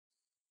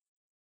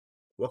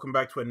Welcome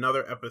back to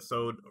another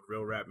episode of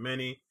Real Rap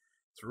Mini.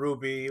 It's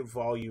RWBY,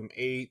 Volume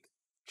 8,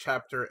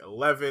 Chapter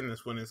 11.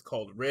 This one is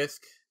called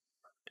Risk.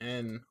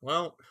 And,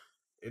 well,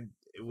 it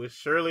was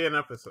surely an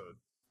episode.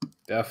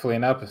 Definitely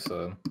an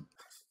episode.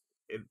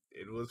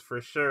 It was for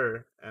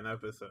sure an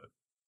episode.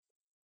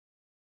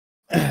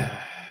 Hey,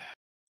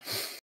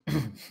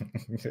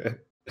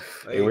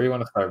 where do you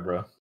want to start,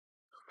 bro?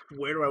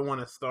 Where do I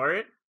want to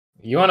start?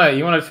 You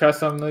wanna try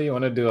something new? You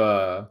wanna do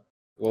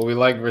what we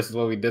like versus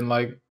what we didn't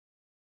like?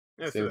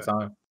 Save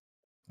time.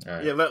 All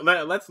right. Yeah,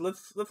 let's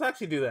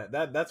actually do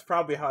that. That's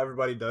probably how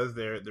everybody does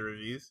their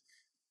reviews,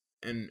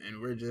 and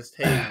we're just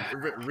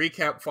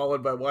recap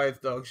followed by why it's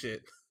dog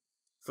shit.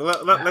 So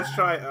let's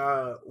try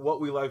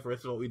what we like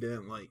versus what we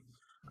didn't like.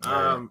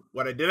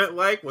 What I didn't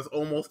like was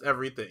almost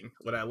everything.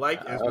 What I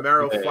liked is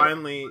Mero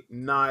finally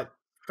not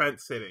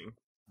fence sitting.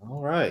 All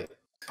right.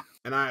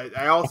 And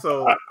I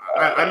also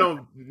I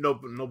know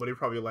nobody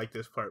probably liked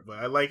this part, but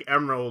I like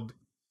Emerald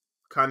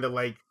kind of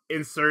like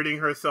inserting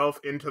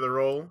herself into the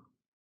role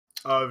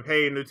of,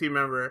 hey, new team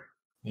member.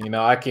 You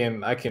know, I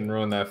can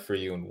ruin that for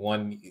you in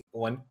one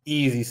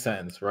easy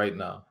sentence right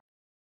now.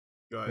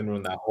 Go ahead. I can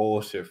ruin that whole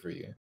shit for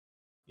you.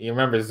 You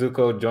remember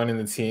Zuko joining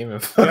the team?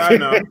 And yeah, I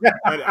know.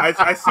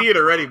 I see it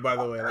already. By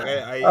the way,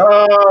 like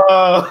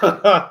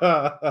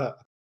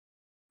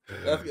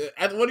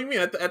what do you mean?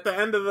 At the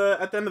end of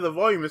the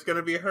volume, it's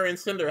gonna be her and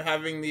Cinder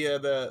having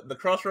the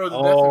Crossroads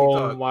of Destiny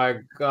talk. Oh my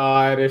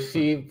god! If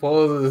she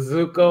pulls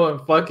Zuko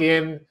and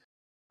fucking.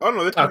 Oh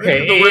no!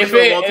 Okay,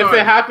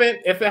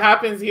 if it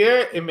happens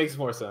here, it makes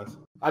more sense.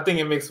 I think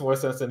it makes more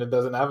sense than it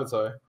does in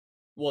Avatar.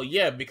 Well,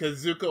 yeah,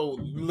 because Zuko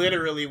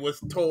literally was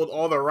told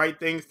all the right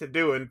things to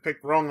do and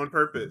picked wrong on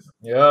purpose.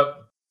 Yep.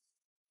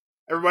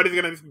 Everybody's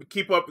gonna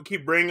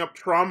keep bringing up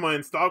trauma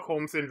and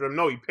Stockholm syndrome.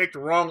 No, he picked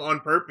wrong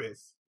on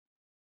purpose.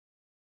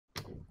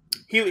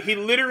 He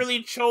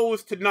literally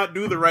chose to not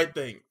do the right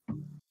thing.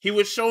 He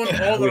was shown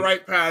all the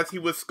right paths. He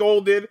was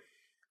scolded.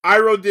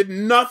 Iroh did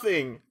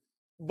nothing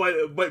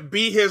but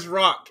be his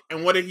rock.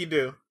 And what did he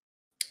do?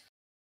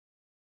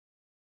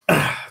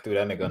 Dude,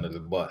 that nigga under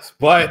the bus.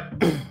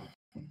 But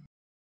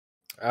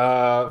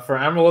for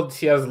Emerald,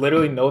 she has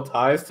literally no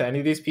ties to any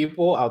of these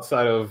people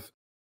outside of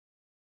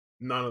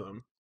none of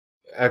them.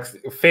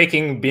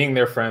 Faking being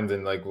their friends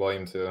in like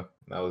Volume 2.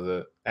 That was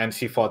it. And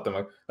she fought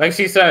them like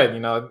she said, you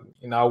know,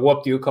 I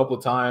whooped you a couple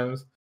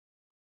times.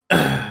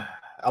 A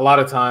lot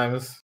of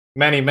times.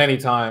 Many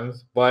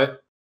times.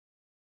 But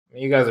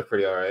you guys are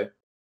pretty alright.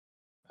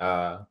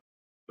 I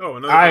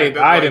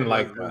didn't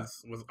like that.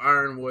 Was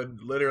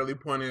Ironwood literally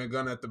pointing a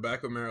gun at the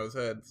back of Mero's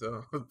head,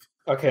 so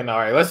okay, no,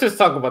 alright. Let's just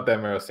talk about that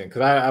Mero scene,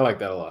 because I like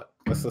that a lot.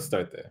 Let's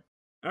start there.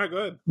 Alright, go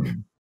ahead.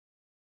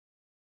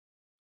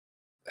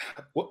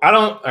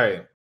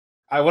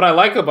 What I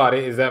like about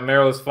it is that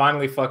Mero's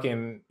finally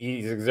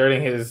he's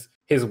exerting his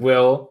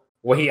will,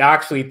 what he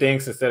actually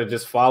thinks instead of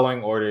just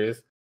following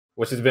orders,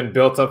 which has been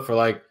built up for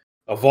like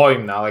a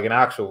volume now, like an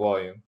actual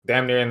volume,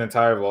 damn near an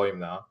entire volume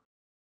now.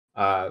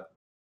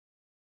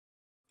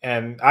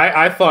 And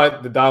I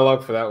thought the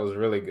dialogue for that was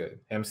really good.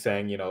 Him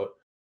saying, you know,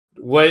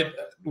 what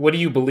do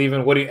you believe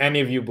in? What do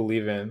any of you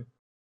believe in?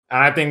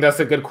 And I think that's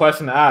a good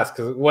question to ask,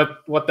 because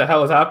what the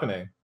hell is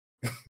happening?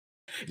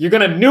 You're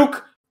gonna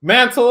nuke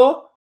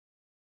Mantle?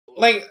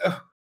 Like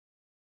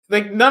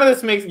none of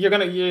this makes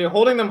you're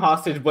holding them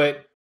hostage,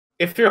 but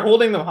if you're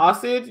holding them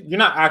hostage, you're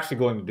not actually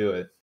going to do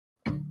it.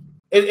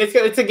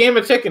 It's a game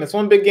of chicken. It's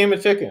one big game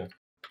of chicken.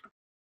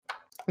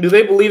 Do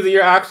they believe that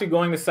you're actually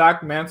going to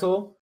sack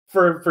Mantle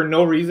for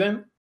no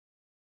reason?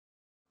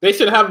 They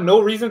should have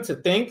no reason to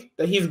think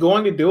that he's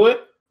going to do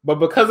it, but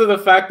because of the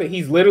fact that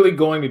he's literally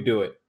going to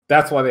do it,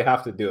 that's why they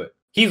have to do it.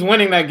 He's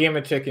winning that game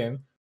of chicken,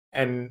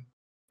 and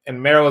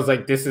Mero was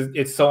like,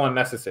 it's so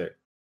unnecessary.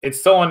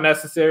 It's so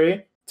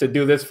unnecessary to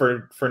do this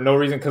for no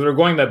reason, because we're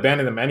going to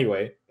abandon them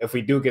anyway if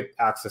we do get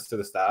access to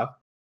the staff.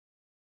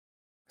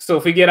 So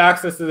if we get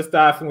access to the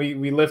staff and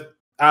we lift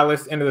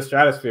Atlas into the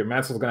stratosphere,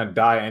 Mantle's going to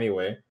die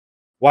anyway.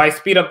 Why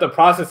speed up the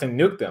process and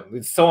nuke them?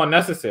 It's so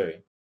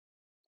unnecessary.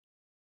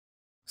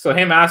 So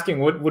him asking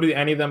what do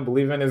any of them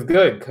believe in is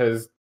good,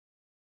 because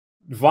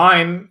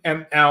Vine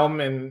and Elm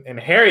and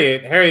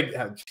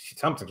Harriet,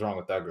 something's wrong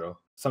with that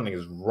girl. Something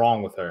is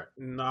wrong with her.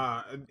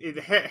 Nah,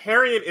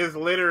 Harriet is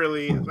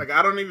literally like,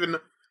 I don't even.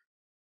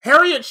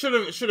 Harriet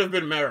should have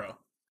been Mero.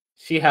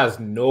 She has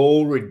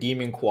no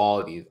redeeming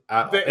qualities.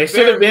 It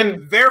should have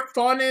been their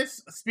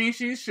faunus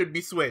species should be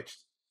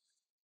switched,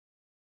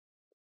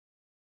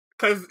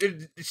 because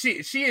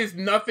she is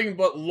nothing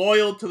but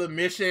loyal to the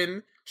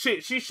mission.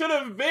 She should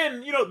have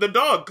been, you know, the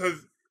dog,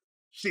 because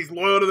she's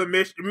loyal to the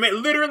mission.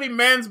 Literally,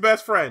 man's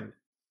best friend.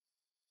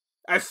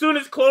 As soon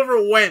as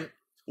Clover went,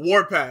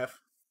 Warpath.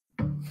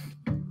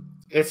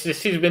 It's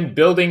just she's been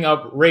building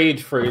up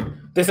rage for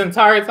this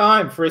entire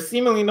time for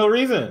seemingly no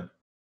reason.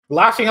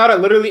 Lashing out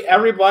at literally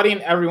everybody and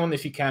everyone that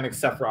she can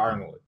except for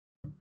Ironwood.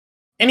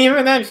 And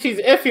even then, she's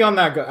iffy on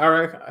that guy. All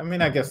right, I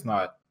mean, I guess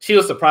not. She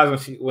was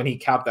surprised when he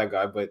capped that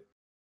guy, but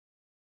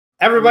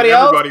everybody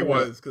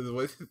was, because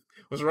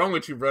what's wrong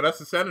with you, bro? That's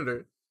the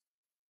senator.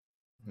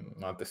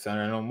 Not the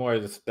center no more.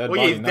 Just dead Well,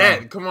 yeah, body he's now.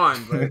 dead. Come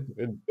on,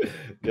 but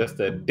Just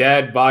a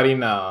dead body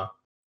now.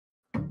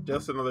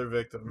 just another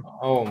victim.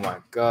 Oh my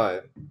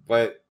god.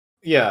 But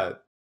yeah,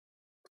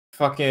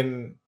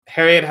 fucking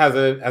Harriet has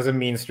a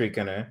mean streak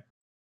in her.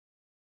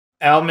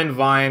 Elm and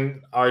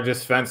Vine are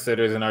just fence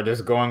sitters and are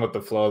just going with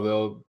the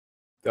flow.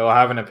 They'll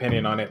have an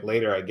opinion on it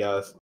later, I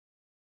guess.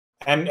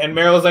 And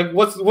Meryl's like,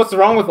 what's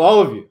wrong with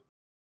all of you?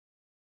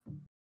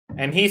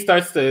 And he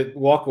starts to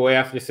walk away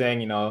after saying,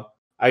 you know,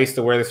 I used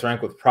to wear this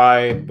rank with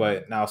pride,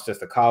 but now it's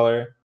just a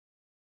collar.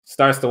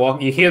 Starts to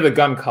walk. You hear the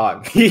gun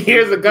cock. He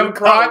hears the gun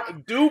cock.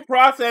 Due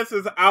process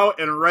is out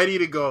and ready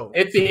to go.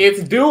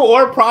 It's due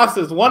or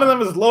process. One of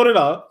them is loaded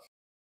up.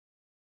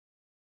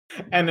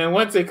 And then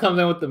once it comes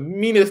in with the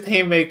meanest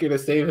haymaker to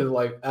save his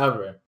life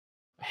ever.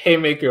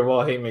 Haymaker of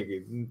all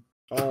haymakers.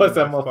 Puts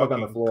that motherfucker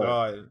on the floor.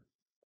 God.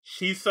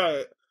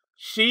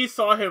 She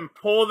saw him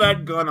pull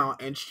that gun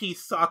out and she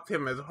socked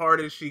him as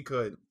hard as she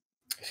could.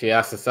 She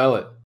has to sell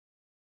it.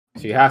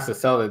 She has to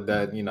sell it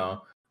that, you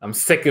know, I'm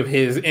sick of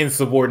his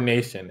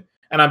insubordination.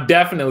 And I'm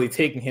definitely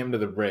taking him to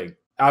the brig.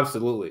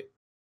 Absolutely.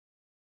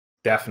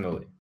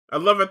 Definitely. I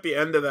love at the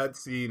end of that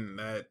scene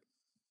that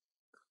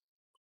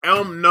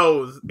Elm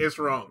knows it's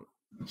wrong.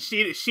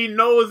 She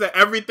knows that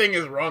everything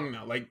is wrong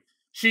now. Like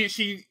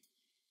she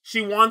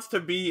wants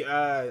to be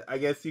I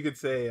guess you could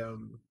say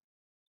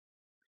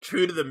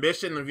true to the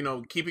mission of, you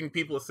know, keeping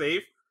people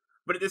safe.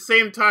 But at the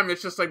same time,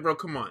 it's just like, bro,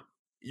 come on.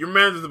 Your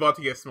man is about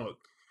to get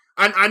smoked.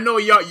 I know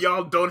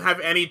y'all don't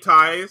have any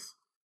ties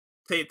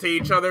to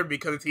each other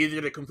because it's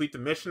easier to complete the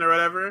mission or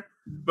whatever.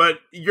 But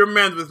your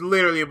man was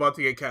literally about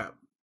to get capped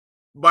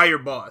by your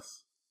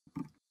boss.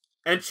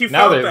 And she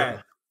felt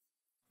that.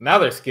 Now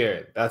they're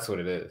scared. That's what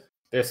it is.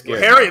 They're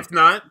scared. Well, Harriet's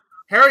not.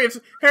 Harriet's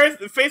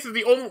face is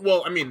the only.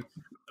 Well, I mean,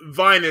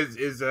 Vine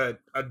is a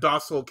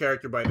docile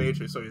character by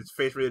nature, so his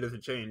face really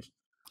doesn't change.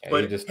 Yeah,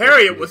 but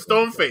Harriet was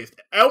stone faced.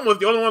 Elm was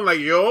the only one like,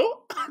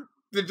 yo,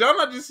 did y'all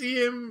not just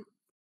see him?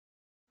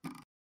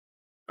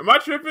 Am I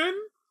tripping?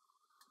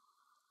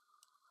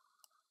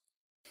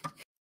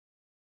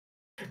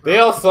 They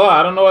all saw.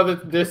 I don't know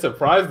what they're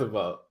surprised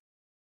about.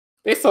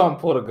 They saw him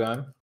pull the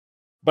gun.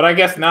 But I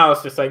guess now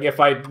it's just like if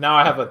I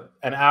have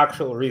an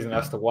actual reason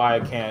as to why I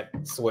can't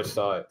switch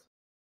sides.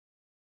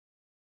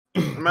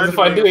 Imagine if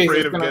I do,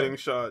 afraid of getting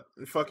shot.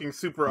 Fucking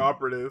super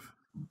operative.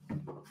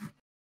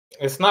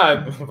 It's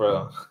not,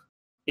 bro.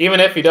 Even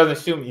if he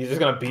doesn't shoot me, he's just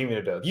gonna beat me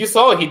to death. You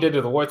saw what he did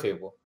to the war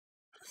table.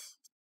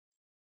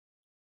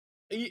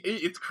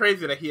 It's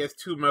crazy that he has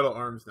 2 metal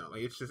arms now.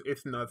 Like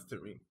it's nuts to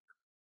me.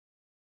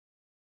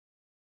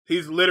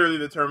 He's literally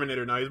the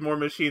Terminator now. He's more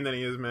machine than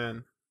he is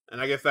man.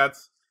 And I guess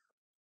that's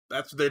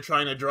what they're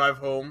trying to drive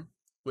home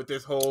with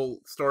this whole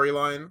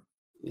storyline.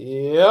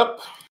 Yep.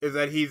 Is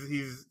that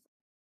he's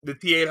the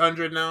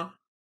T-800 now?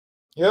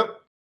 Yep.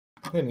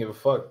 I didn't give a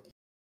fuck.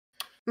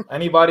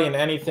 Anybody and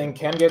anything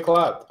can get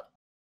clapped.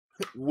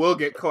 Will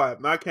get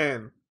clapped, not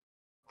can.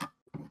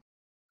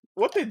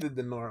 What they did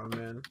to Nora,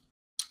 man.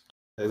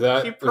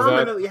 She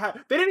permanently had.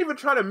 They didn't even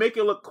try to make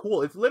it look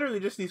cool. It's literally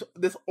just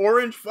this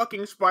orange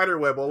fucking spider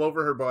web all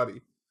over her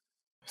body.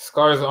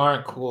 Scars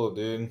aren't cool,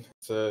 dude.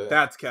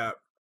 That's cap.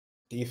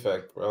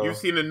 Defect, bro. You've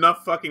seen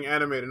enough fucking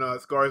anime to know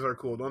that scars are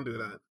cool. Don't do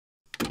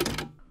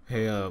that.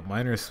 Hey,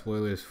 minor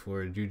spoilers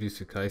for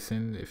Jujutsu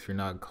Kaisen. If you're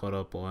not caught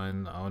up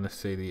on, I want to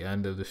say the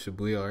end of the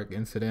Shibuya arc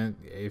incident.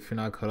 If you're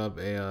not caught up,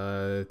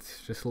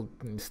 just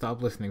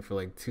stop listening for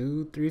like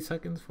 2-3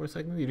 seconds, 4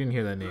 seconds. You didn't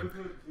hear that name.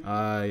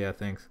 Yeah,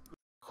 thanks.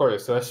 Of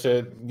course, that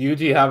shit.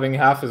 Yuji having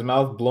half his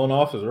mouth blown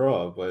off is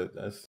raw, but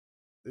that's.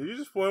 Did you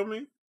just spoil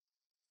me?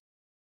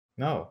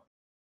 No.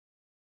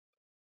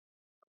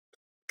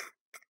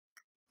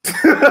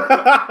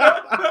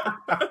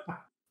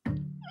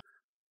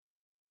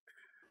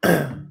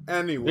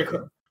 Anyway.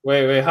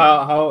 Wait,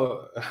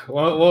 how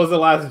what was the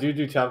last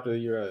Juju chapter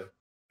you read?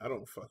 I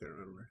don't fucking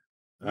remember.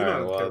 You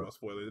don't care about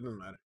spoilers, it doesn't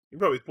matter. You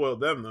probably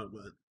spoiled them though,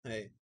 but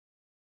hey.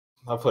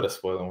 I'll put a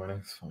spoiler warning,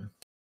 it's fine.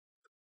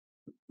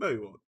 No,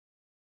 you won't.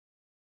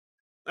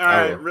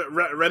 Alright,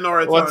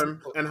 Renora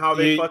time and how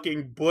they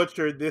fucking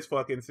butchered this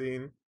fucking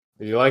scene.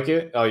 Did you like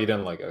it? Oh, you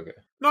didn't like it, okay.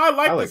 No, I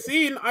like the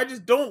scene. I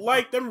just don't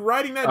like them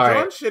writing that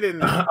John shit in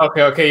there.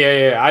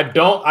 Okay, yeah.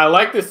 I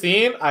like the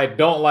scene. I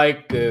don't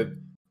like their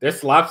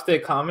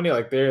slapstick comedy,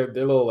 like their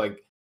little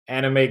like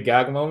anime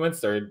gag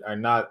moments are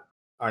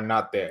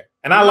not there.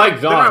 And I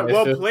like John. They're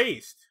not well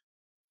placed.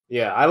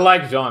 Yeah, I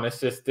like John. It's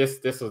just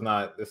this was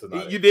not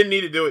You didn't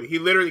need to do it. He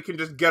literally can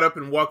just get up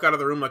and walk out of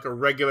the room like a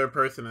regular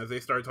person as they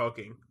start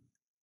talking.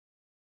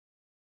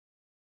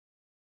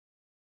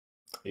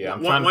 Yeah,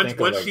 I'm trying to think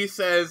once she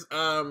says,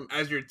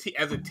 as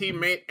a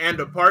teammate and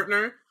a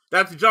partner,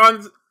 that's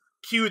John's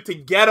cue to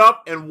get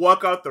up and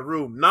walk out the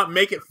room, not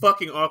make it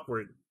fucking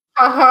awkward.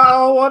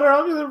 Water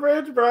under the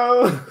bridge,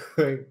 bro.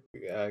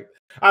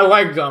 I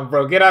like John,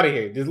 bro. Get out of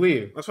here. Just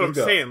leave. That's what I'm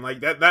saying.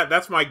 Like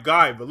that's my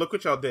guy. But look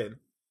what y'all did.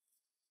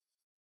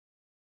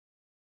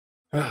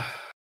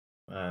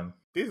 Man,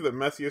 These are the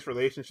messiest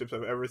relationships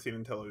I've ever seen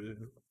in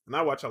television, and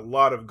I watch a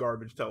lot of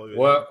garbage television.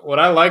 What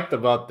I liked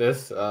about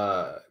this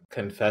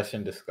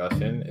confession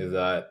discussion is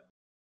that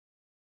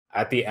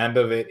at the end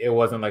of it, it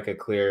wasn't like a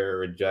clear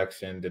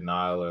rejection,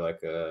 denial, or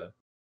like a.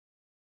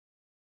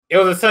 It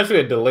was essentially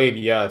a delayed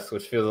yes,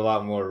 which feels a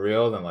lot more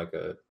real than like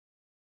a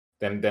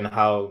than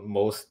how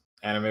most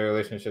anime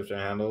relationships are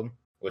handled,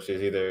 which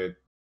is either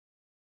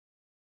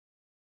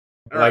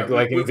All right,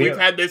 we've in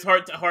had this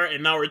heart to heart,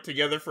 and now we're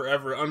together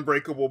forever,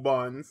 unbreakable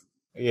bonds.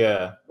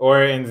 yeah,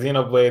 or in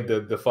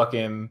Xenoblade the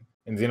fucking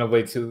in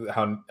Xenoblade 2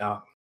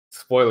 how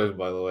spoilers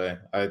by the way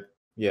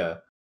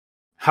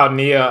how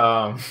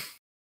Nia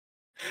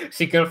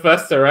she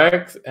confessed to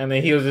Rex and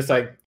then he was just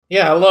like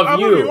yeah I love love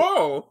you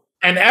all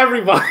and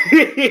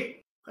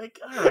everybody like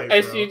all right,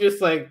 and bro. she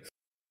just like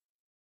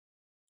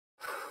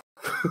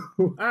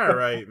all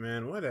right,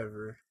 man,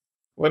 whatever.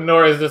 When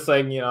Nora's just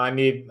like, I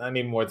need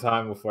more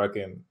time before I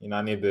can,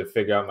 I need to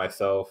figure out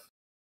myself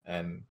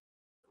and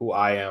who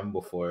I am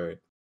before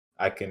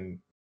I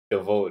can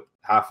devote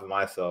half of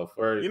myself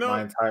or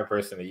my entire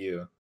person to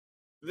you.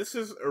 This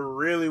is a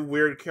really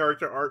weird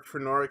character arc for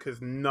Nora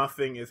because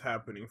nothing is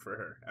happening for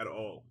her at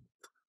all.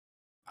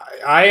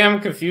 I am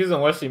confused on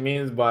what she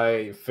means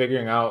by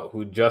figuring out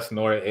who just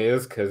Nora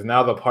is because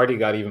now the party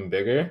got even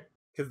bigger.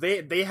 Because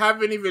they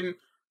haven't even.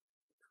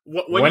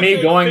 When are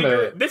you going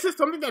to? This is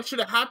something that should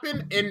have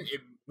happened in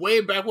way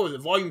back. What was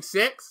it? Volume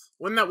 6?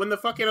 When the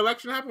fucking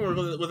election happened, or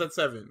was it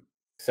 7?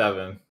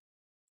 7.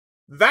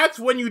 That's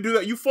when you do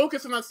that. You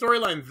focus on that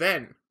storyline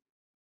then.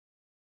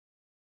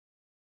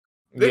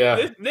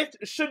 This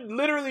should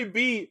literally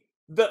be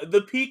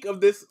the peak of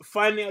this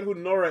finding out who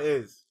Nora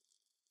is.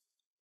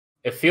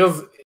 It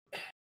feels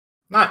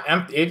not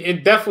empty.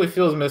 It definitely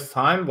feels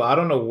mistimed, but I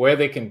don't know where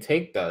they can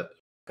take that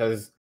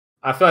because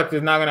I feel like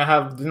there's not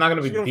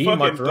gonna be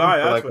much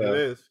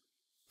room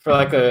for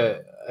like a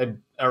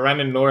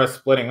Ren and Nora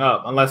splitting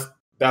up unless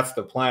that's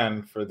the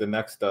plan for the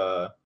next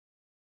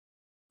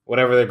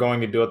whatever they're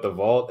going to do at the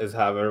vault is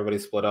have everybody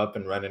split up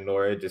and Ren and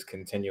Nora just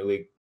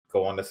continually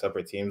go on to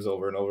separate teams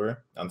over and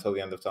over until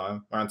the end of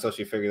time or until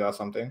she figures out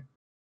something.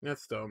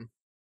 That's dumb.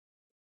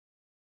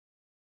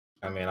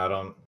 I mean, I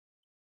don't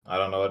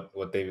know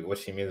what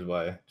she means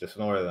by just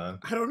Nora then.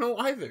 I don't know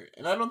either,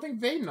 and I don't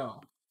think they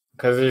know.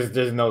 Because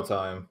there's no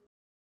time.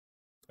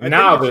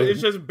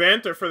 It's just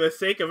banter for the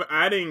sake of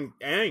adding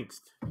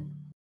angst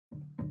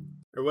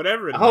or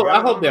whatever. I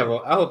hope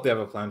they have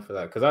a plan for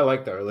that because I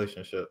like that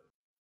relationship.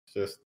 It's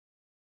just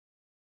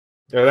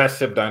that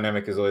ship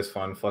dynamic is always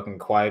fun. Fucking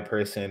quiet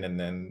person, and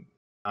then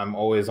I'm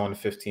always on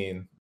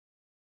 15.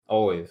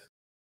 Always.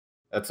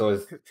 That's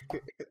always a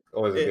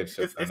good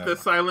ship. It's the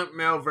silent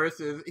male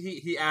versus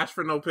he asked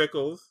for no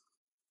pickles.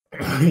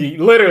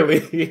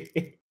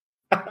 Literally.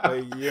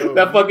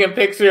 That fucking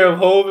picture of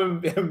Hov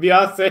and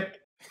Beyonce.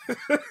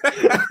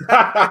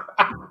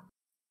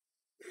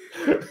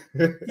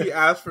 He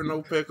asked for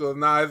no pickles.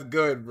 Nah, it's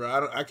good,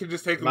 bro. I can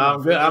just take them. Nah,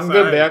 I'm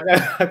good, man.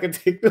 I can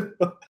take them.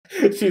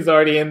 She's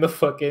already in the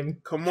fucking.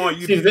 Come on,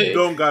 you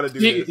don't gotta do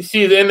this.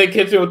 She's in the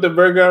kitchen with the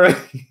burger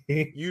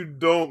already. You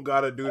don't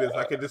gotta do this.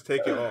 I can just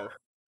take it off.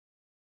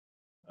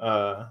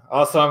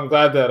 Also, I'm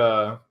glad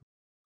that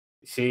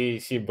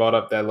she brought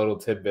up that little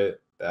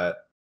tidbit that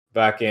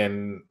back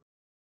in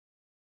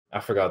I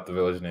forgot the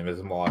village name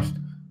is washed,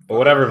 but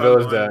whatever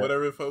village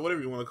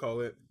whatever you want to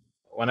call it,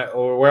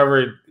 or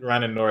wherever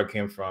Ren and Nora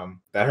came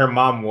from, that her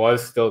mom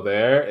was still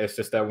there. It's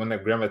just that when the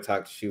Grimm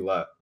attacked, she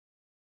left.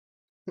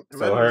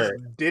 So her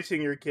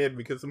ditching your kid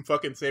because some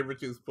fucking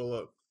saber-tooths pull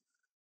up.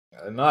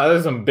 No,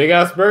 there's some big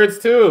ass birds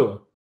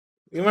too.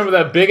 You remember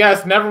that big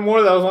ass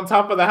Nevermore that was on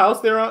top of the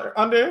house they're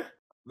under?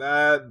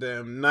 That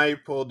damn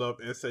knight pulled up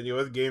and said, "Yo,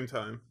 it's game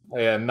time." Oh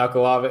yeah,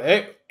 knuckle off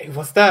it. Hey,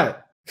 what's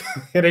that?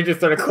 And they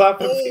just started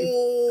clapping.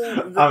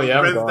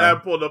 Ren's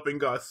dad pulled up and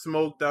got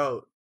smoked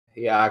out.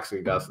 He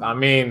actually got. I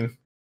mean,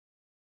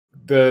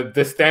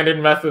 the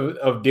standard method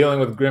of dealing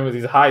with Grimm is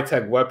these high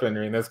tech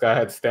weaponry, and this guy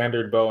had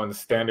standard bow and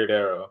standard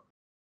arrow.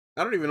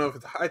 I don't even know if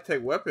it's high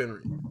tech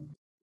weaponry.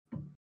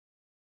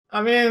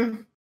 I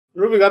mean,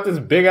 RWBY got this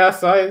big ass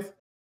size.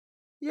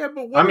 Yeah,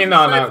 but what is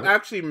the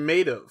actually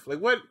made of? Like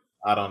what?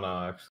 I don't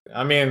know. Actually,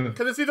 I mean,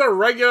 because it's either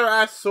regular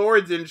ass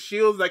swords and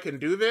shields that can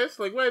do this.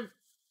 Like what?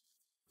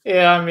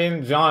 Yeah, I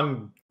mean,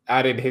 John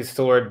added his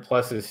sword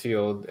plus his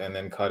shield and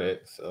then cut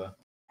it, so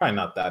probably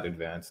not that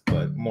advanced,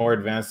 but more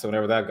advanced than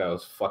whatever that guy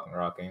was fucking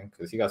rocking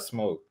because he got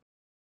smoked.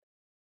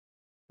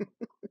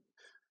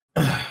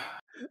 Yeah,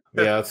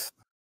 it's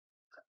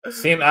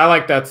scene. I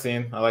like that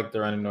scene. I like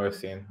the Ren and Nora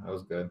scene. That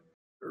was good.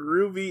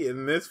 RWBY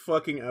in this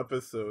fucking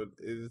episode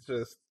is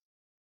just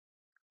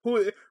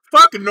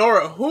fuck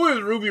Nora. Who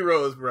is Ruby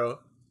Rose, bro?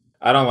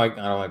 I don't like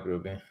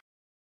RWBY.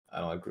 I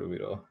don't like RWBY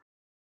at all.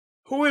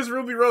 Who is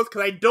Ruby Rose?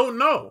 Because I don't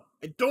know.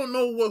 I don't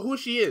know who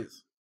she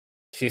is.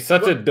 She's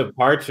such a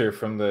departure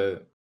from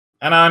the...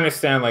 And I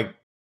understand, like,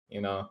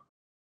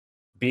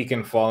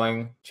 Beacon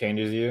falling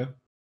changes you.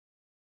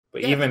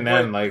 But even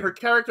then, like... Her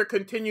character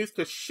continues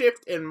to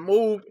shift and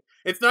move.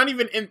 It's not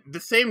even in the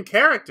same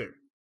character.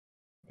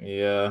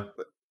 Yeah.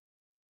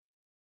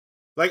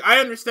 Like, I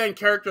understand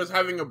characters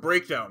having a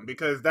breakdown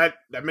because that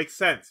makes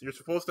sense. You're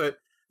supposed to...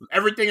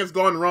 Everything has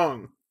gone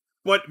wrong.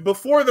 But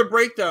before the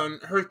breakdown,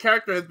 her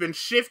character has been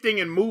shifting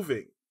and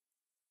moving.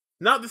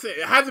 Not the same.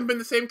 It hasn't been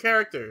the same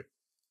character.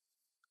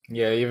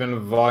 Yeah, even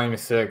Volume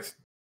 6.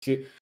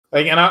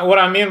 What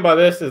I mean by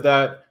this is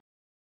that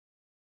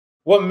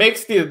what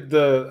makes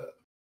the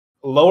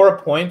lower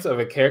points of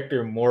a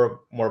character more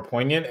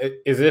poignant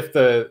is if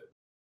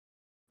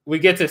we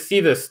get to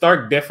see the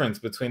stark difference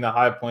between the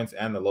high points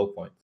and the low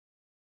points.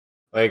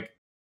 Like,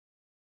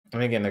 let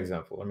me get an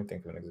example. Let me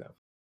think of an example.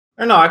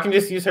 Or no, I can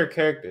just use her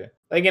character.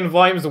 Like in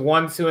volumes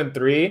 1, 2, and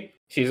 3,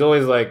 she's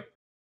always like,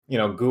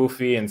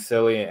 goofy and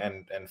silly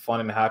and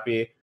fun and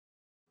happy.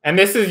 And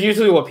this is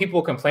usually what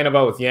people complain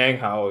about with Yang,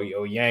 how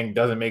Yang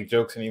doesn't make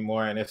jokes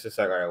anymore. And it's just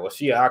like, all right, well,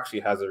 she actually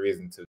has a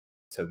reason to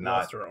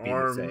not be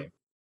the same.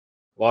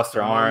 Lost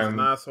her arm.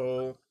 Mom's an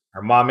asshole.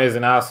 Her mom is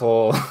an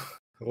asshole.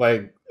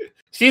 Like,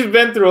 she's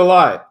been through a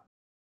lot.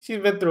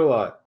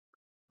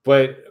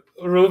 But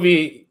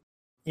RWBY,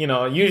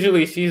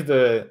 usually she's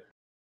the,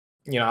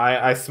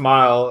 I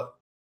smile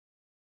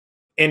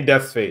in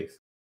Death's face.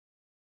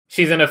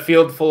 She's in a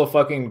field full of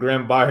fucking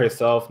Grim by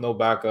herself, no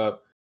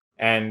backup.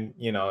 And,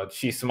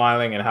 she's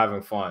smiling and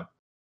having fun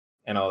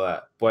and all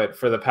that. But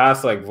for the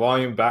past,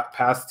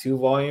 past 2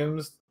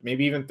 volumes,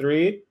 maybe even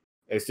 3,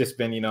 it's just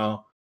been,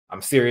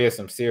 I'm serious.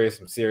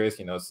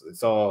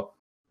 It's all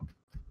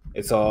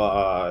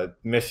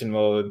mission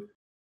mode.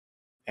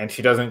 And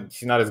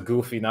she's not as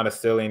goofy, not as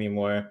silly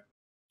anymore.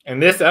 And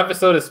this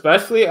episode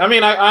especially, I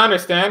mean, I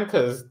understand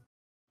because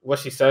what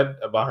she said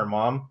about her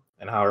mom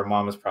and how her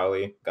mom has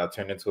probably got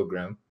turned into a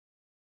Grim.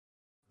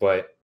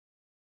 But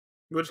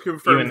which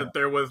confirms that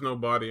there was no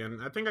body,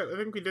 and I think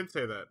we did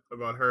say that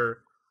about her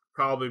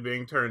probably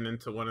being turned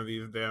into one of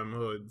these damn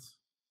hoods.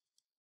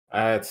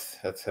 That's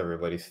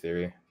everybody's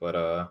theory,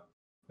 but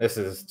this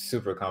is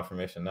super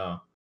confirmation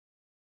now.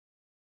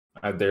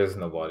 There's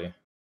no body.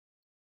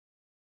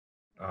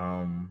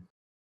 I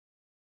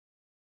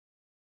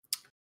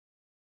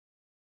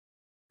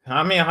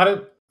mean,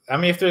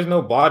 if there's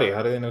no body,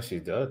 how do they know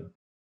she's dead?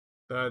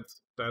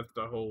 That's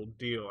the whole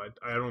deal.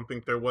 I don't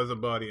think there was a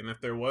body, and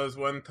if there was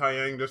one,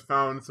 Taeyang just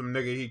found some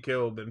nigga he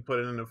killed and put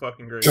it in the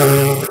fucking grave.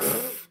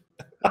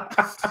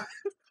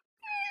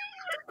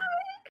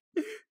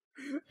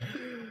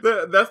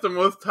 That's the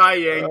most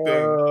Taeyang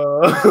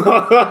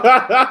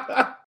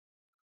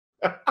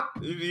thing.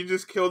 You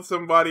just killed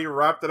somebody,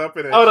 wrapped it up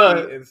in a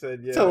sheet, and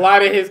said, "Yeah." To lie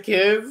to his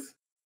kids.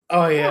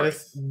 Oh yeah,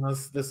 this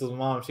was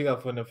mom. She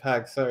got put in a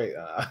pack. Sorry,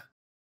 that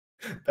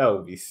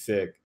would be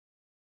sick.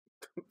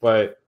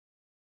 But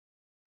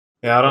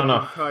yeah, I don't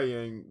know.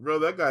 Taeyang, bro,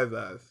 that guy's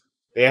ass.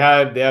 They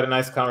had a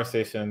nice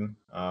conversation.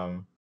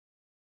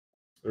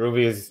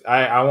 RWBY is.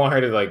 I want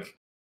her to like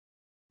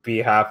be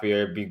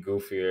happier, be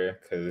goofier,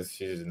 because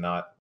she's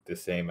not the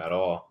same at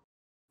all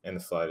in the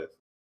slightest.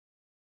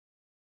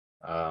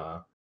 I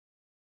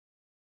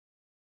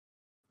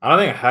don't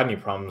think I had any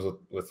problems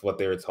with what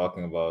they were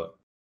talking about.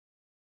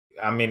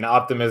 I mean,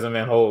 optimism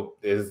and hope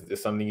is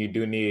something you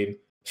do need.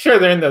 Sure,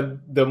 they're in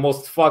the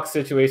most fucked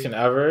situation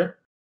ever,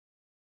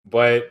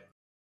 but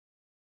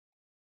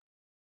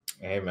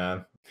hey,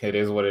 man, it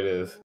is what it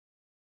is.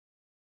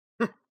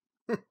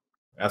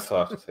 That's all I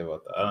have to say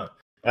about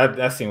that.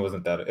 That scene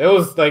wasn't that. It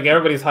was like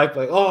everybody's hyped,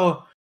 like,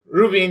 oh,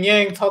 RWBY and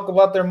Yang talk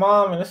about their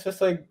mom, and it's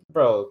just like,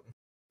 bro,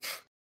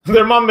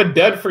 their mom been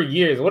dead for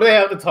years. What do they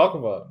have to talk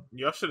about?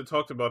 Y'all should have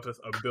talked about this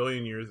a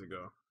billion years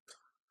ago.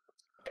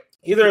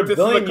 Either a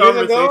billion years ago.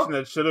 This is a conversation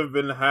that should have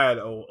been had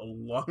a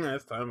long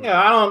ass time ago.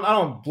 Yeah, I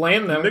don't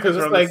blame them because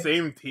it's on like the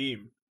same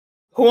team.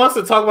 Who wants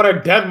to talk about our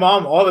dead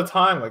mom all the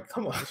time? Like,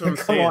 come on,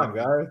 come on,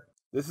 guys.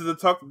 This is a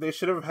talk they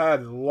should have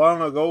had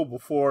long ago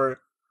before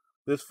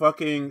this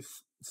fucking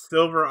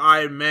Silver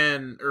Eye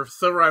man or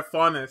Silver Eye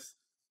Faunus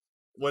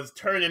was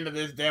turned into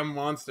this damn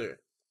monster.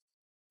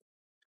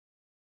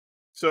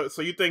 So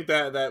you think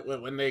that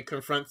when they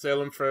confront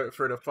Salem for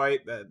the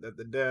fight that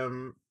the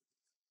damn,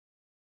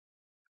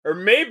 or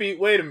maybe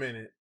wait a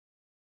minute,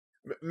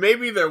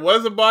 maybe there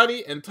was a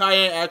body and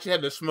Taeyang actually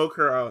had to smoke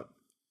her out.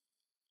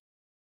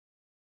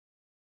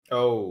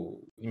 Oh,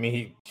 you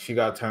mean she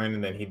got turned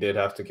and then he did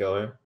have to kill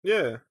her?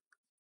 Yeah.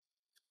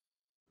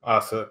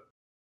 Awesome.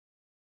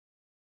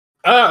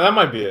 That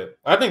might be it.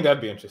 I think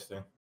that'd be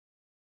interesting.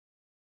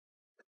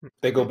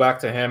 They go back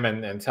to him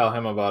and tell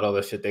him about all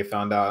the shit they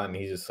found out, and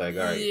he's just like,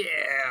 all right.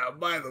 Yeah,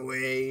 by the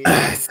way.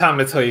 It's time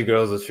to tell you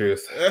girls the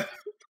truth.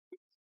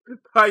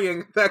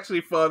 Taeyang is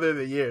actually Father of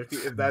the Year,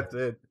 if that's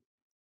it.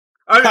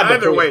 I mean,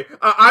 either way,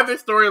 either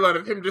storyline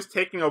of him just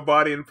taking a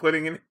body and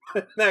putting it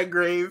in that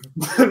grave.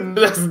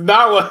 That's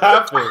not what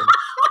happened.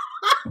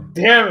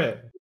 Damn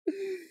it.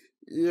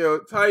 Yo,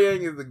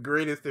 Taeyang is the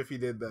greatest if he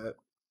did that.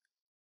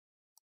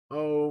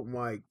 Oh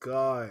my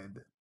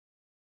god.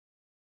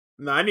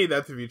 No, I need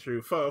that to be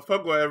true. Fuck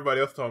what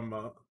everybody else talking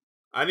about.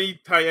 I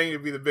need Taeyang to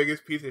be the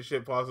biggest piece of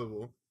shit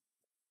possible.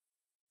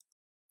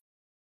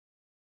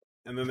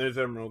 And then there's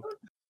Emerald.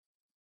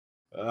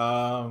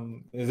 Are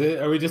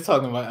we just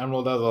talking about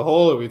Emerald as a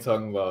whole, or are we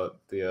talking about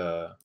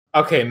the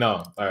Okay,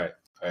 no. All right.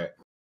 Right.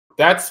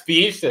 That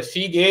speech that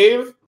she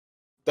gave,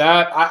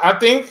 that I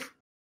think,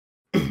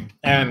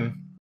 and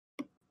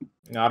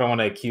I don't want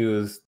to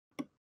accuse.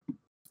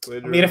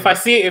 Plagiarism. I mean, if I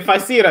see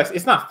it,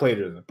 it's not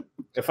plagiarism.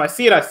 If I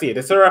see it, I see it.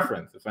 It's a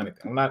reference. If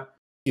anything, I'm not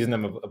accusing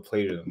them of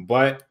plagiarism.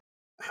 But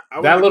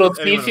that little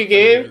speech she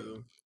gave,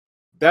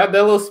 that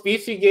little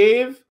speech she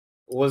gave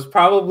was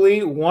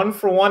probably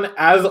 1-for-1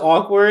 as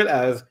awkward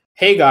as,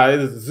 "Hey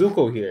guys,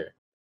 Zuko here."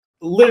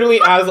 Literally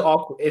as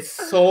awkward. It's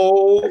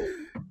so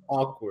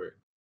awkward.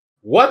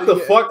 What the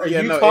fuck are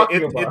you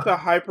talking about? It's a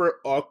hyper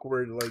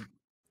awkward. Like,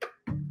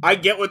 I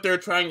get what they're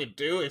trying to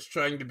do. It's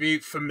trying to be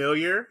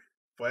familiar,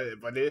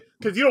 but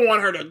because you don't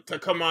want her to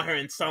come on here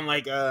and sound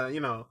like you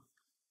don't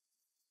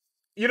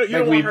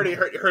want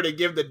her to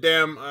give the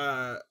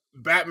damn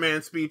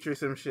Batman speech or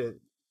some shit.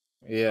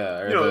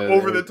 Yeah,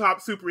 over the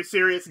top, super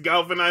serious,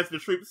 galvanize the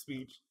troops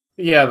speech.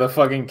 Yeah, the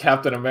fucking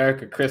Captain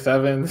America, Chris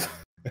Evans.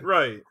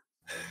 Right.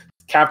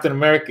 Captain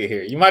America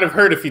here. You might have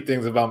heard a few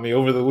things about me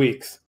over the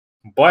weeks,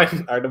 but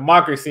our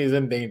democracy is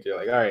in danger.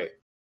 Like, all right.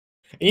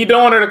 And you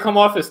don't want her to come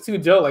off as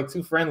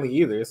too friendly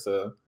either.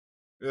 So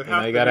you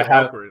gotta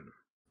have awkward.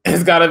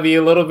 It's gotta be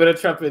a little bit of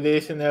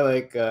trepidation there,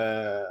 like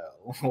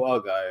well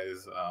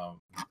guys,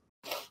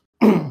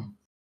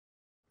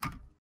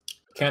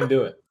 can't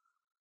do it.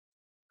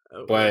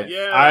 But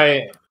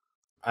yeah.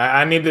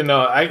 I need to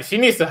know. She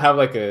needs to have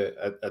like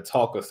a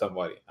talk with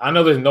somebody. I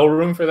know there's no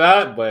room for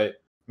that,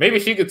 but maybe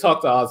she could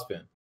talk to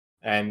Ozpin,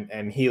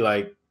 and he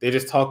they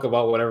just talk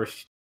about whatever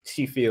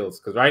she feels.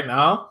 Because right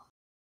now,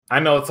 I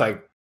know it's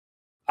like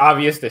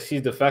obvious that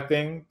she's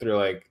defecting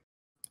through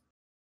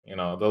the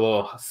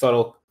little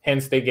subtle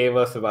hints they gave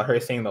us about her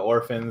seeing the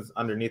orphans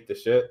underneath the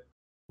shit.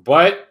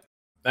 But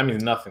that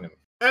means nothing to me.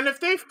 And if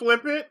they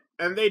flip it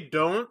and they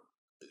don't,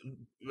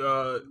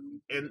 and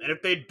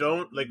if they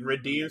don't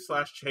redeem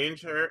 /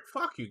 change her,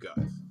 fuck you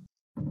guys.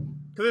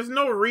 Because there's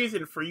no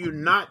reason for you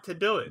not to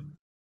do it.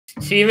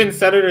 She even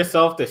said it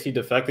herself that she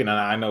defected, and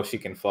I know she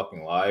can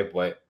fucking lie,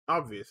 but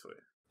obviously,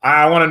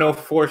 I want to know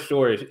for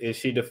sure: is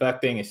she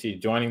defecting? Is she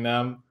joining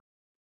them?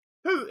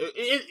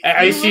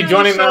 Is she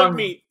joining them?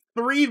 Me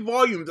 3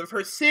 volumes of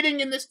her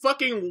sitting in this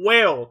fucking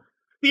whale,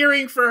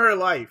 fearing for her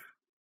life.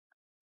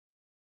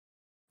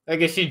 Like,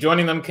 is she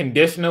joining them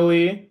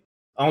conditionally,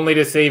 only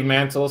to save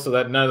Mantle, so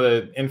that none of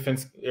the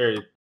infants or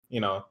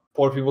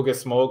poor people get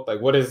smoked?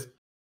 Like, what does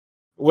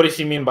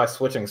she mean by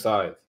switching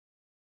sides?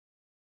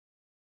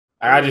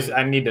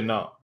 I need to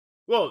know.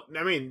 Well,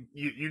 I mean,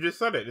 you just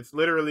said it. It's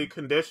literally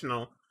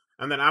conditional,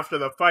 and then after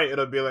the fight,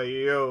 it'll be like,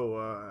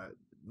 yo,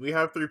 we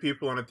have 3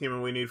 people on a team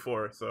and we need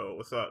 4. So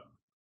what's up?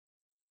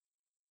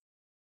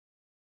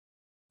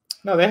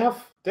 No, they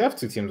have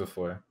 2 teams of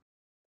 4.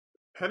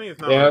 Penny is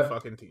not on their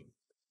fucking team.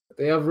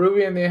 They have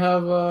RWBY and they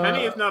have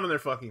Penny is not on their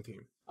fucking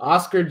team.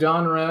 Oscar,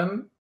 John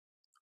Wren.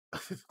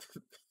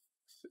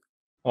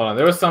 Hold on,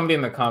 there was somebody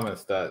in the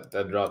comments that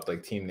dropped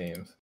team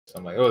names. So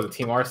I'm like, oh, was it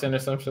Team Arson or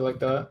some shit like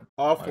that?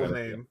 Awful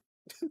name.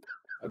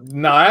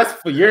 No, that's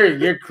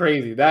you're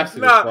crazy. That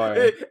shit is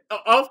fire.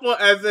 Awful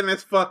as in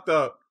it's fucked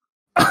up.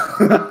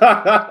 Hold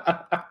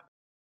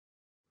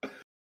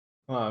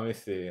on, let me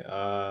see.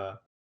 I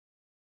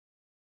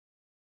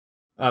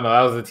don't know.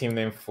 That was the team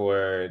name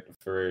for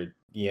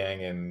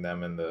Yang and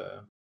them in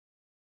the.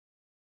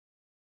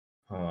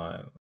 Hold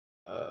on.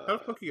 How the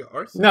fuck you got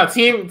Arson? No,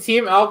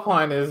 Team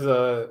Alpine is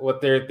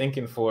what they're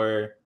thinking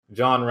for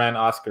John, Ren,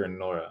 Oscar, and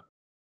Nora.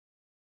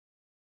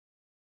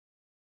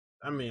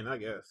 I mean, I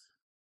guess.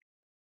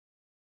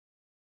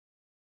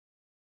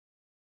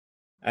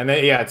 And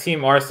then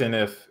Team Arson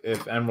if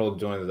Emerald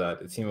joins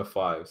that, a team of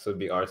 5, so it'd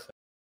be Arson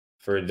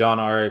for John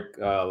Arc,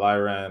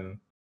 Lyran,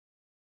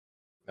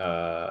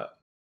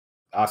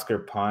 Oscar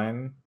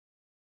Pine.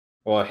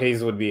 Well,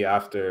 Hayes would be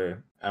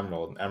after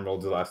Emerald.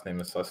 Emerald's last name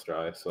is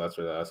Sustrai, so that's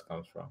where the S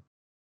comes from.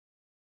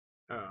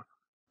 Oh.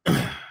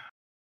 I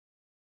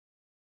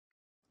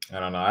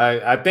don't know.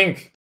 I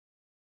think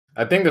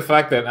the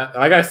fact that,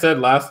 like I said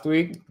last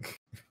week,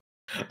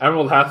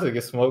 Emerald has to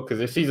get smoked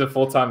because if she's a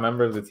full-time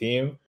member of the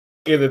team,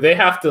 either they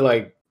have to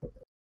they'll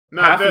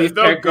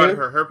gut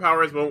her. Her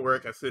powers won't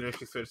work as soon as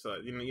she switches up.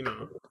 You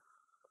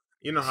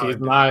know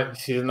how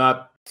she's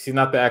not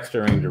the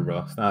extra ranger,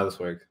 bro. It's not how this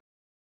works.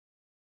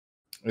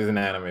 It's an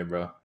anime,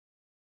 bro.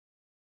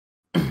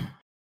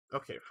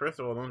 Okay, first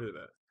of all, don't do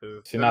that.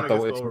 She's not the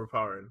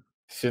overpowered.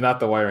 She's not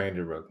the White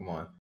Ranger, bro. Come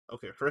on.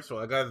 Okay, first of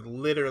all, that guy's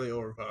literally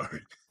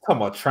overpowered.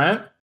 Come on,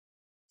 Trent.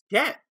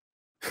 Yeah.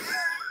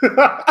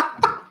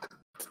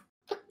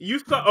 You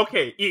saw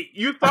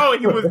what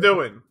he was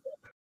doing.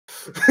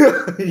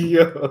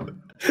 Yo,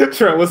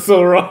 Trent was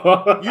so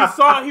wrong. You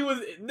saw he was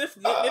this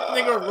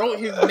nigga wrote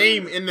his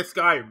name in the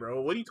sky, bro.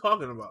 What are you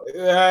talking about?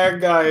 That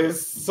guy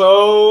is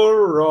so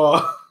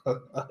wrong.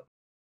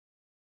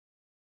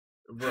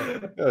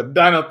 Bro.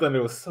 Dino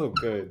Thunder was so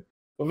good.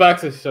 But back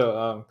to the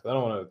show. I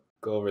don't want to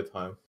go over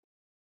time.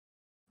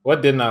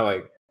 What didn't I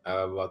like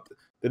about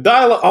the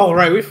dialogue? Oh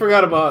right, we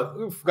forgot about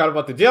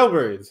the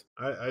jailbirds.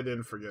 I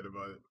didn't forget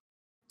about it.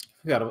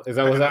 Was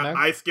that next?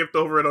 I skipped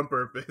over it on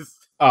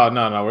purpose. Oh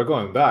no, we're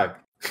going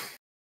back.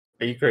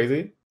 Are you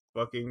crazy?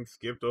 Fucking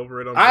skipped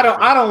over it on I purpose.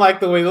 don't like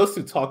the way those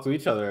two talk to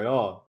each other at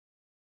all.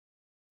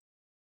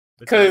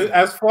 What you Because mean?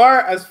 as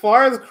far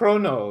as Crow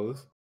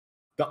knows,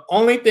 the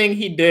only thing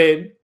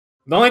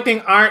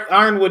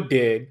Ironwood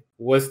did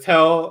was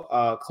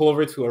tell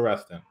Clover to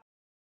arrest him.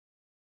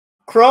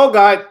 Crow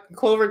got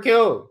Clover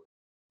killed.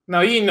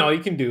 Now you know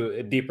you can do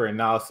a deeper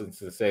analysis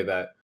to say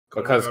that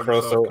because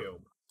Crow's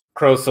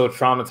so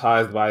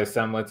traumatized by his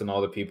semblance and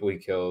all the people he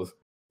kills,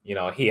 you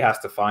know, he has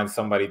to find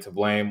somebody to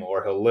blame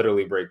or he'll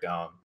literally break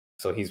down.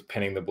 So he's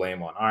pinning the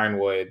blame on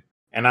Ironwood.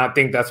 And I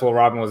think that's what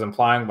Robin was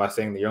implying by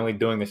saying that you're only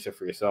doing this shit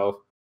for yourself.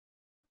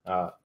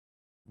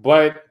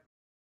 But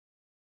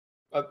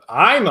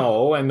I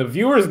know, and the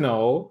viewers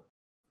know,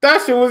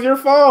 that shit was your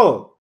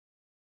fault.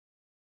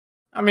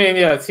 I mean,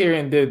 yeah,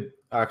 Tyrion did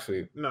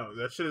actually. No,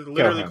 that shit is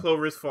literally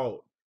Clover's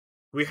fault.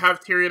 We have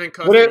Tyrion in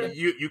custody.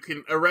 You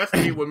can arrest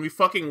me when we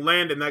fucking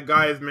land and that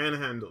guy is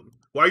manhandled.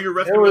 Why are you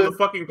arresting me on the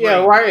fucking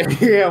plane? Why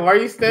are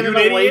you standing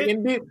up?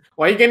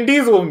 Why you getting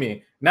diesel with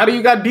me? Now that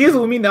you got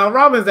diesel with me, now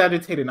Robin's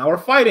agitated. Now we're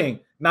fighting.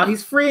 Now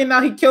he's free, and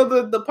now he killed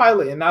the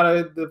pilot, and now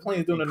the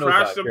plane's doing a nosedive.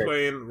 Crashed the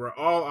plane. We're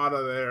all out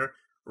of there.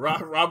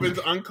 Robin's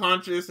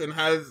unconscious and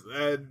has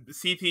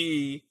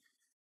CTE.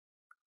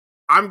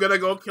 I'm gonna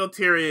go kill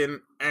Tyrion,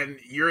 and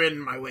you're in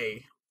my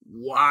way.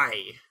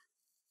 Why?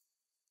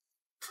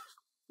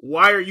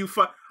 Why are you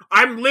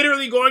I'm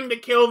literally going to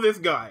kill this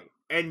guy,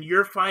 and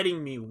you're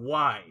fighting me.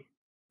 Why?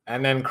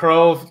 And then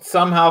Crow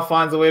somehow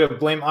finds a way to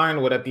blame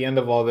Ironwood at the end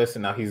of all this,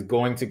 and now he's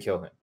going to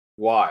kill him.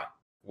 Why?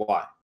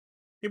 Why?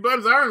 He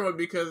blames Ironwood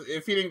because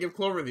if he didn't give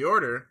Clover the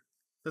order,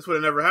 this would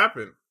have never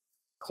happened.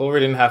 Clover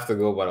didn't have to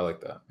go about it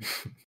like that.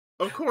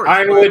 Of course.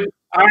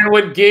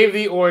 Ironwood gave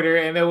the order,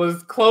 and it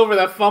was Clover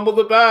that fumbled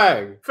the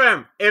bag.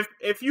 Fam,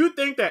 if you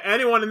think that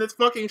anyone in this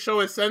fucking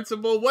show is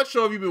sensible, what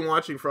show have you been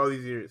watching for all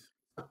these years?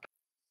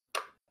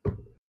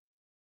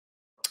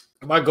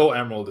 My Go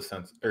Emerald is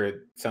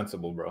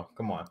sensible, bro.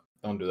 Come on.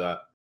 Don't do that.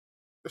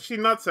 She's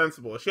not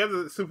sensible. She has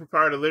a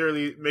superpower to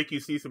literally make you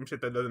see some shit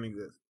that doesn't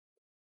exist.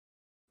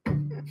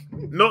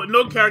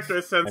 No character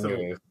is sensible.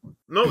 Anyways.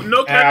 No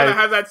character that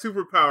has that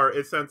superpower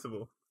is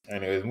sensible.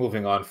 Anyways,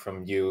 moving on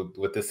from you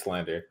with this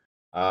slander.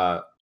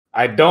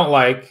 I don't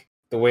like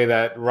the way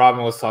that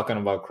Robin was talking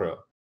about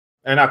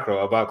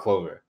about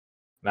Clover.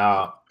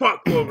 Now,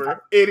 fuck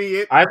Clover,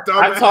 idiot. I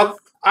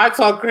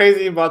talk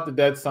crazy about the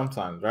dead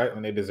sometimes, right?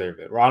 When they deserve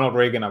it. Ronald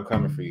Reagan, I'm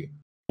coming for you.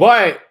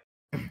 But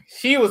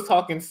she was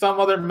talking some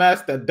other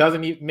mess that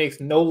makes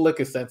no lick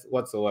of sense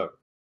whatsoever.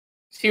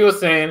 She was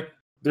saying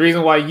the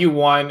reason why you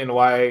won and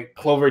why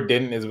Clover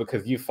didn't is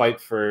because you fight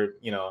for,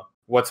 you know,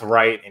 what's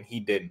right and he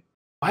didn't.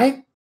 What?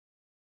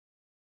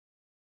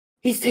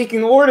 He's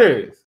taking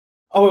orders.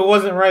 Oh, it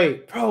wasn't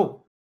right.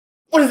 Bro,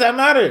 what does that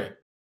matter?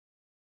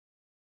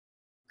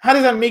 How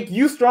does that make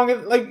you stronger?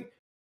 Like,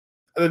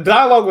 the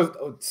dialogue was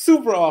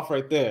super off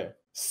right there.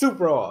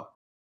 Super off.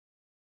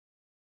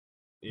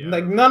 Yeah.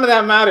 Like, none of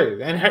that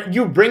matters. And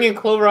you bringing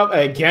Clover up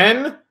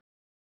again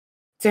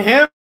to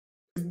him?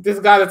 This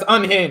guy that's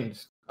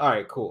unhinged. All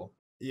right, cool.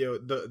 Yo,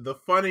 the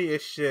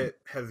funniest shit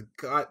has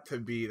got to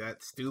be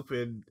that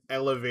stupid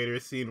elevator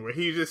scene where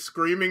he's just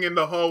screaming in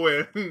the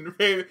hallway.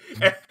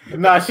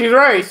 Nah, she's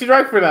right. She's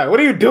right for that. What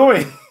are you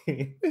doing?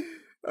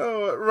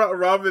 Oh,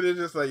 Robin is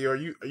just like, yo, are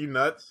you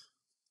nuts?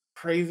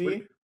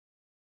 Crazy.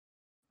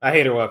 I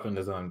hate her weapon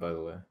design, by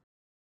the way.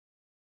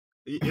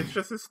 It's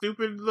just a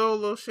stupid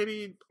little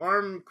shitty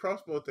arm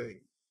crossbow thing.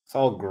 It's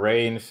all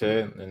gray and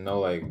shit, and no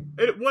like.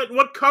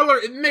 What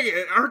color,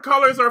 nigga? Her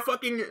colors are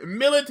fucking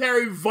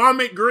military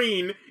vomit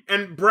green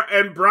and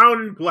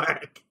brown and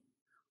black.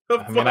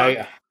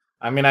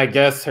 I mean, I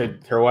guess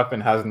her weapon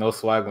has no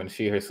swag when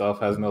she herself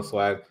has no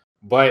swag.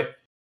 But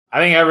I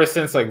think ever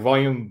since like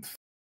Volume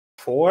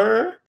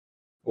 4,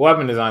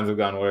 weapon designs have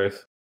gotten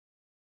worse.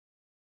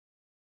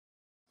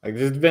 Like,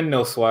 there's been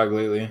no swag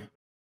lately.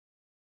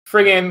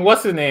 Friggin',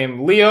 what's his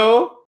name?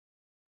 Leo's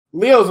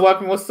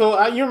weapon was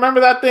so. You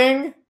remember that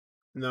thing?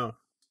 No.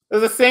 It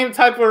was the same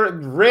type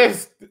of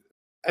wrist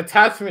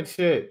attachment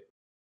shit.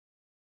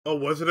 Oh,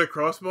 was it a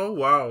crossbow?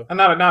 Wow.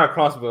 Not a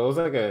crossbow. It was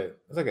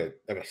like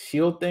a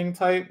shield thing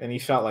type, and he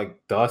shot like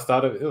dust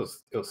out of it. It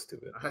was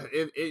stupid.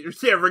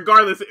 Yeah,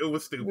 regardless, it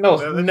was stupid.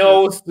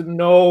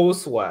 No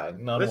swag.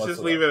 None let's whatsoever. Just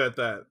leave it at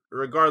that.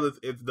 Regardless,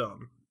 it's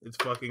dumb. It's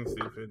fucking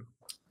stupid.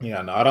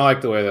 Yeah, no, I don't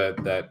like the way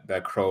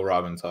that Crow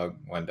Robin talk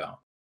went down.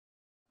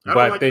 I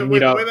don't like the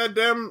way that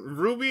damn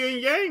Ruby and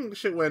Yang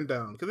shit went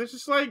down. Because it's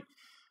just like,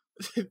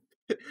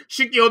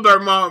 she killed our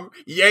mom.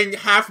 Yang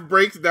half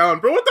breaks down.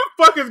 Bro, what the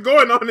fuck is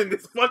going on in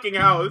this fucking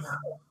house?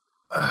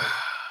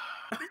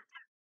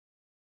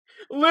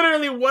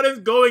 Literally, what is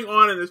going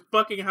on in this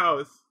fucking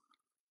house?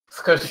 It's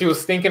because she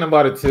was thinking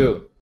about it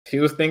too.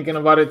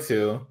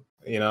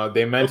 You know,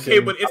 they mentioned.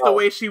 Okay, but it's the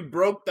way she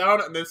broke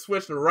down and then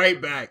switched right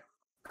back.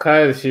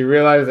 Because she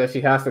realized that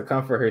she has to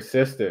comfort her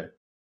sister.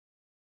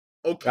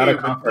 Okay,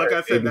 but like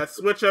I said, that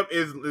switch up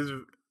is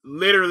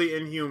literally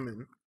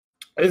inhuman.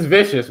 It's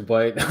vicious,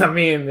 but I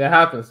mean, it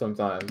happens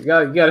sometimes. You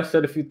gotta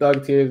shed a few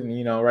thug tears and,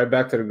 you know, right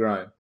back to the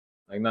grind.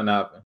 Like nothing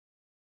happened.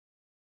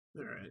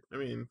 All right. I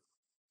mean,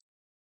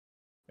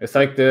 It's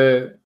like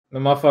the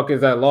motherfuckers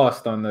that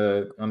lost on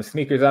the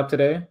sneakers app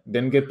today.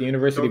 Didn't get the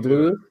University don't do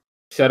Blues.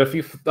 Shed a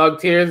few thug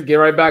tears. Get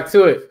right back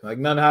to it. Like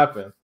none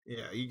happened.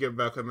 yeah, you get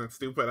back on that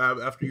stupid app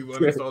after you've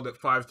uninstalled it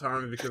 5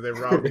 times because they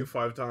robbed you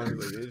 5 times.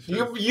 Like, it's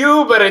just...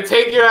 you better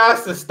take your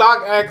ass to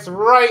StockX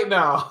right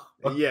now.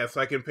 Yeah,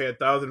 so I can pay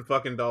 $1,000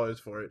 fucking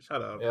for it.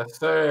 Shut up. Yes,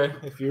 sir.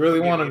 If you really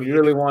want them, you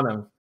really want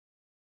them.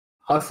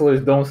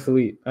 Hustlers don't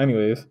sleep.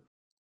 Anyways,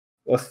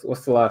 what's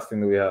the last thing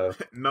that we have?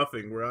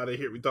 Nothing. We're out of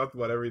here. We talked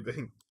about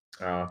everything.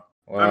 Oh,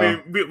 well. I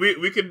mean,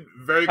 we could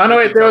very. I know.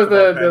 Wait, there was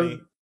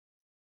Penny.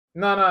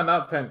 No,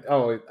 not Penny.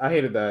 Oh, I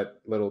hated that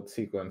little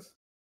sequence.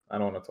 I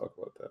don't want to talk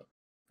about that.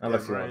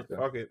 Unless you want to.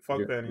 Fuck it.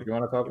 Fuck Penny. You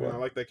want to talk about? I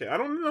like that kid. I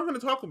don't know nothing to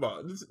talk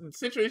about. This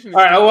situation is.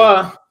 All right.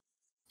 Well,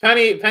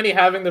 Penny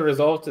having the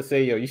resolve to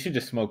say, "Yo, you should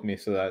just smoke me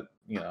so that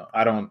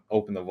I don't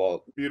open the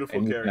vault." Beautiful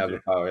and character. You can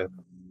have the power.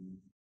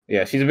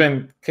 Yeah, she's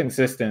been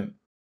consistent,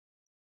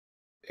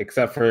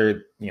 except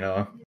for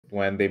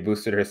when they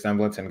boosted her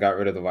semblance and got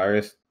rid of the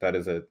virus. That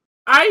is it.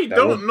 I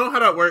don't know how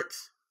that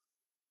works.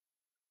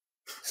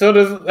 So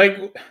does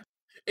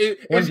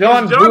when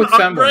John boosts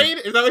upgrade?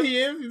 Is that what he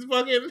is? He's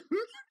fucking.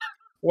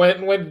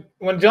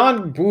 when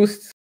John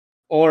boosts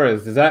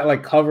auras, does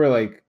that cover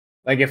like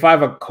if I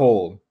have a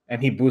cold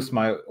and he boosts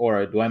my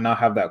aura, do I not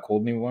have that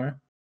cold anymore?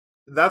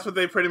 That's what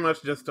they pretty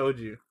much just told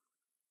you.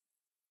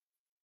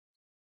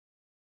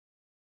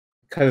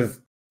 Because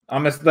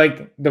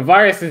the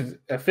virus is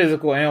a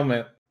physical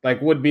ailment,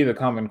 would be the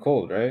common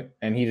cold, right?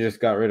 And he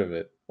just got rid of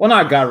it. Well,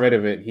 not got rid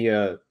of it.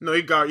 No,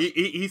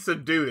 he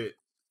subdued it.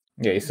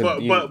 Yeah, he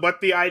subdued. But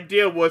the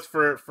idea was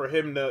for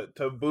him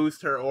to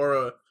boost her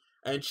aura,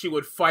 and she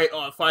would fight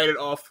it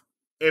off,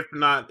 if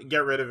not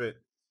get rid of it.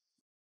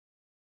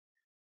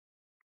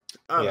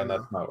 Yeah,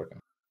 that's not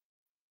working.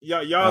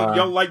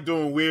 Y'all like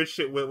doing weird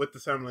shit with the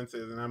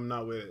semblances, and I'm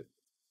not with it.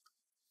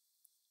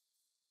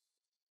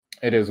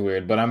 It is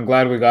weird, but I'm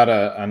glad we got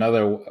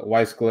another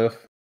Weiss glyph,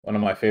 one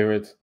of my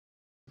favorites,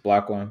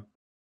 black one.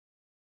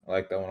 I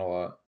like that one a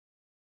lot.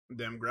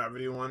 Damn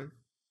gravity one.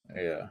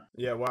 Yeah.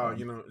 Yeah. Wow.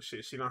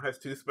 She now has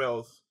 2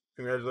 spells.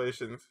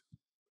 Congratulations.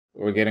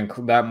 We're getting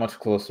that much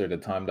closer to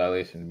time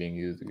dilation being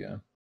used again.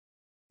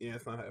 Yeah,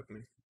 it's not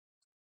happening.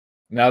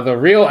 Now the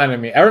real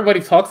enemy.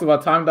 Everybody talks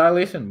about time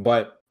dilation,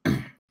 but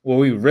what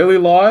we really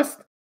lost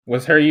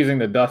was her using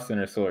the dust in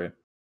her sword.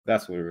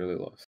 That's what we really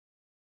lost.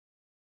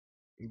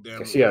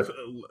 Damn. She has,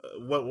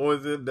 what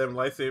was it? Damn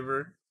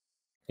lightsaber.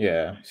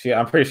 Yeah,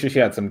 I'm pretty sure she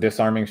had some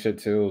disarming shit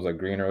too. It was like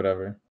green or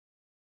whatever.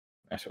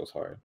 That shit was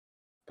hard.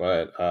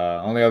 But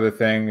only other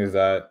thing is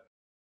that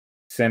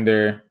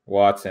Cinder,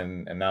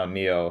 Watson, and now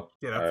Neo.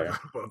 Yeah, I forgot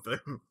about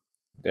them.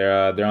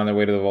 They're on their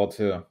way to the vault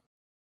too.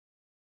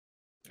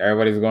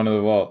 Everybody's going to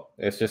the vault.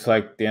 It's just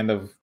like the end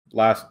of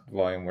last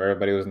volume where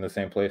everybody was in the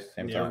same place,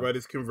 same time.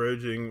 Everybody's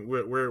converging.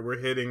 We're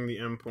hitting the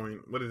end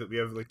point. What is it? We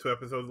have 2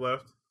 episodes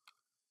left.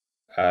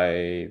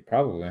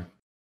 Probably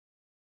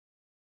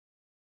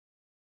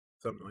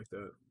something like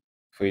that.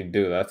 If we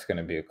do, that's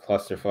gonna be a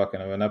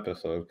clusterfucking of an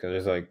episode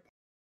because there's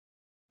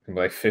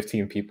like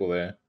 15 people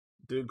there.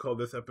 Dude called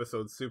this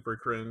episode super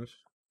cringe.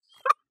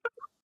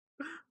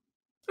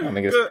 I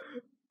think it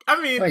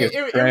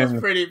was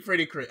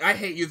pretty cringe. I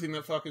hate using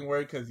that fucking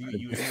word because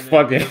you internet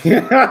fucking niggas,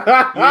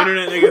 you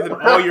internet niggas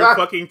and all your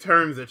fucking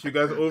terms that you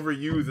guys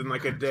overuse in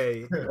a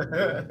day.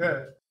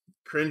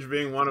 Cringe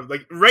being one of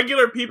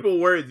regular people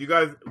words you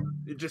guys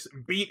just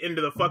beat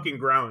into the fucking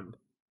ground.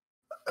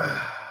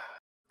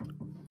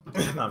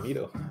 Not me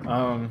though.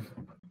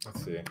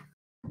 Let's see.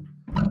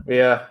 But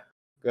yeah,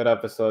 good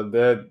episode.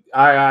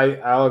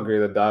 I'll agree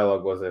the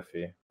dialogue was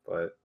iffy,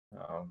 but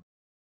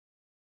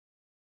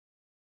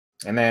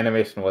and the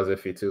animation was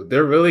iffy too.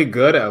 They're really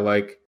good at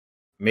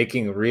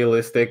making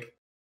realistic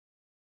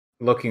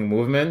looking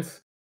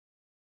movements,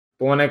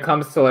 but when it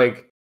comes to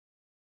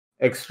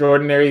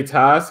extraordinary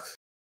tasks,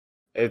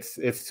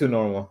 it's too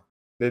normal.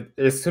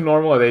 It's too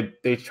normal.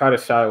 They try to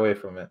shy away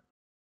from it.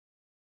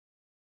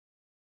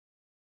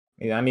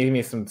 Yeah, I need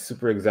me some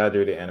super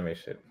exaggerated anime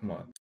shit. Come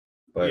on.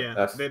 But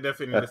yeah, they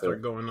definitely need to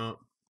start going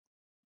up.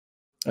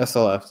 That's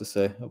all I have to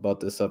say about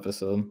this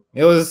episode.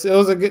 It was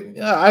a good.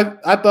 Yeah,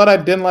 I thought I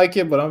didn't like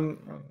it, but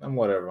I'm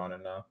whatever on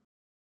it now.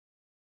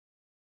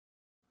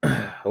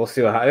 We'll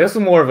see what happens. This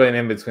is more of an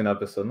in between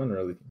episode. Not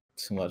really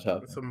too much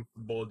happened. Some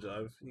bull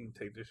jive. You can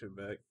take this shit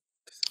back.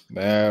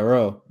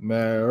 Marrow.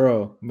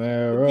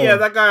 Yeah,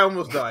 that guy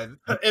almost died.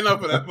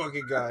 Enough of that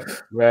fucking guy.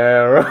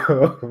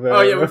 Marrow.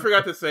 Oh yeah, we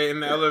forgot to say in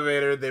the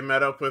elevator they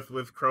met up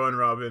with Crow and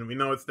Robin. We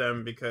know it's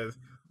them because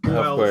who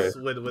else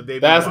would they?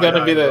 That's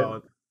gonna be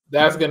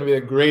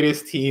the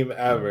greatest team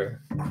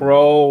ever.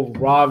 Crow,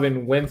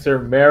 Robin, Winter,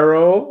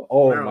 Marrow.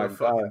 Oh my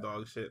god,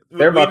 dog shit. We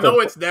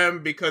know it's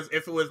them because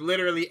if it was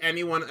literally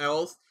anyone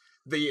else,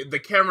 the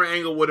camera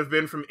angle would have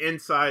been from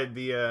inside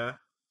the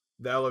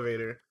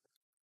elevator.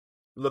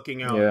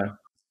 Looking out.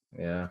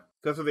 Yeah.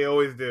 That's what they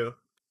always do.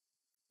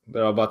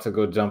 They're about to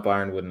go jump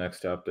Ironwood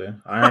next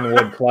chapter.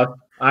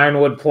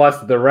 Ironwood plus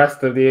the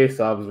rest of the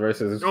Aesop's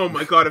versus. Oh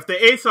my god! If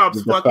the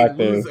Aesop's fucking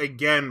lose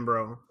again,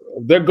 bro.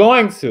 They're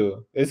going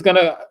to.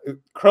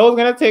 Crow's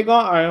gonna take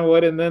on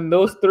Ironwood, and then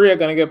those three are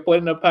gonna get put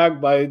in a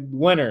pack by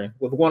winner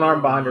with one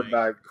arm behind her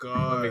back.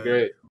 Gonna be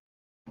great.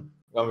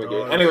 Gonna be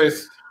great.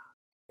 Anyways,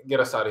 get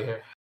us out of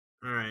here.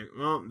 All right.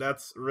 Well,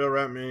 that's Real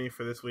Rap Mini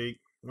for this week.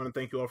 I want to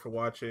thank you all for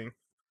watching.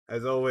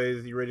 As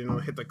always, you already know,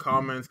 hit the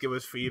comments, give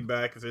us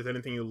feedback. If there's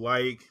anything you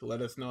like,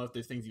 let us know. If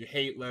there's things you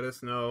hate, let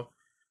us know.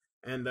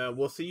 And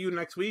we'll see you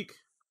next week.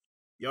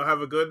 Y'all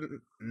have a good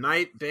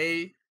night,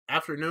 day,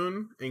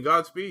 afternoon, and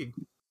Godspeed.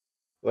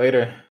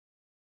 Later.